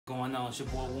Going on? It's your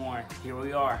boy Warren. Here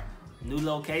we are. New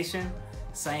location,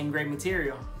 same great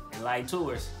material. Enlighten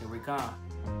Tours. Here we come.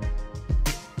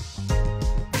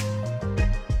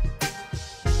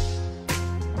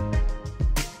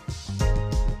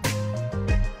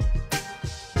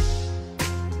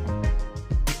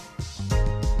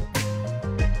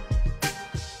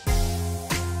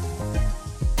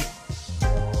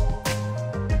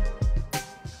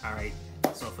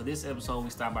 So for this episode, we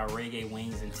stopped by Reggae,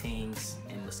 Wings, and Tings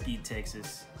in Mesquite,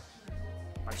 Texas.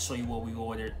 I'll show you what we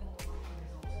ordered,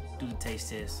 do the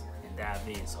taste test, and dive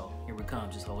in. So here we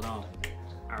come, just hold on.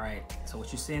 All right, so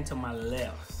what you're seeing to my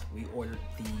left, we ordered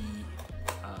the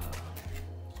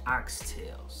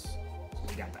oxtails. So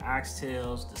we got the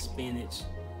oxtails, the spinach,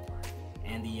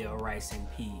 and the rice and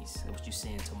peas. That's what you're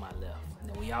seeing to my left. And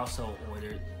then we also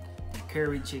ordered the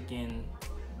curry chicken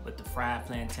with the fried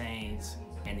plantains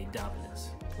and the dumplings.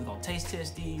 We're gonna taste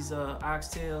test these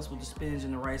oxtails with the spinach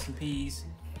and the rice and peas,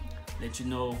 let you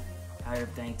know how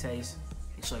everything tastes,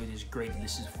 and show you this great,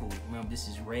 delicious food. Remember, this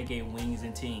is Reggae, Wings,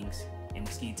 and Tings in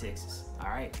Mesquite, Texas. All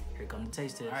right, here comes the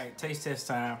taste test. All right, taste test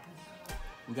time.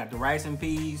 We got the rice and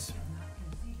peas.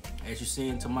 As you're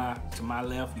seeing to my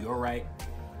left, your right.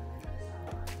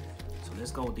 So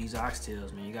let's go with these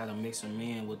oxtails, man. You gotta mix them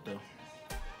in with the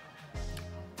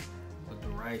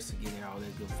rice to get all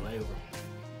that good flavor.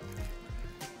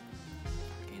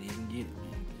 Can't even get it,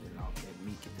 man. Get it off that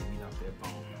meat, get the meat off that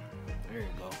bone. There you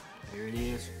go. There it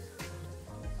is.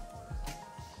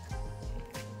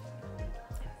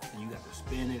 And you got the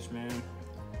spinach, man.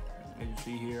 As you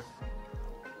see here.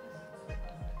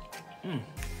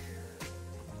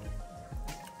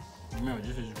 Remember,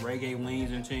 this is Reggae,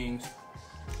 Wings, and Tings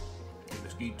in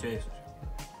Mesquite, Texas.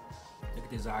 Look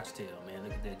at this oxtail, man.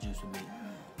 Look at that juicy meat.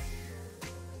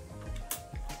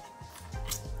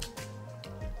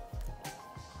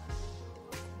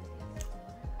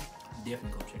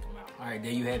 Definitely go check them out. All right,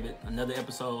 there you have it. Another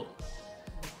episode.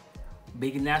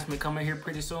 Big announcement coming here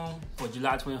pretty soon for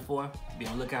July 24th. Be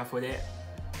on the lookout for that.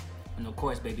 And of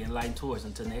course, baby, Enlighten Tours.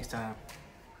 Until next time,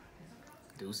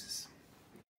 deuces.